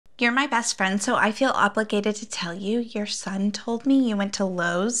You're my best friend, so I feel obligated to tell you your son told me you went to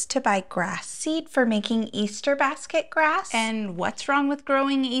Lowe's to buy grass seed for making Easter basket grass. And what's wrong with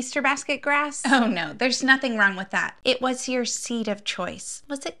growing Easter basket grass? Oh no, there's nothing wrong with that. It was your seed of choice.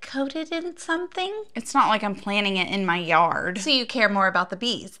 Was it coated in something? It's not like I'm planting it in my yard. So you care more about the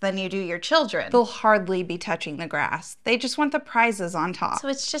bees than you do your children. They'll hardly be touching the grass. They just want the prizes on top. So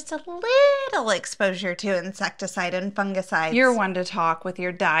it's just a little exposure to insecticide and fungicides. You're one to talk with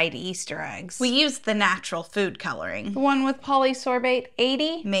your dyed Easter eggs. We use the natural food coloring. The one with polysorbate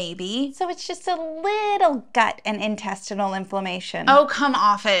 80? Maybe. So it's just a little gut and intestinal inflammation. Oh, come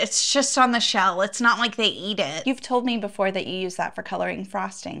off it. It's just on the shell. It's not like they eat it. You've told me before that you use that for coloring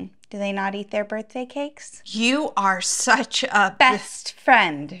frosting. Do they not eat their birthday cakes? You are such a best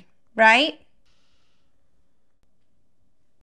friend, right?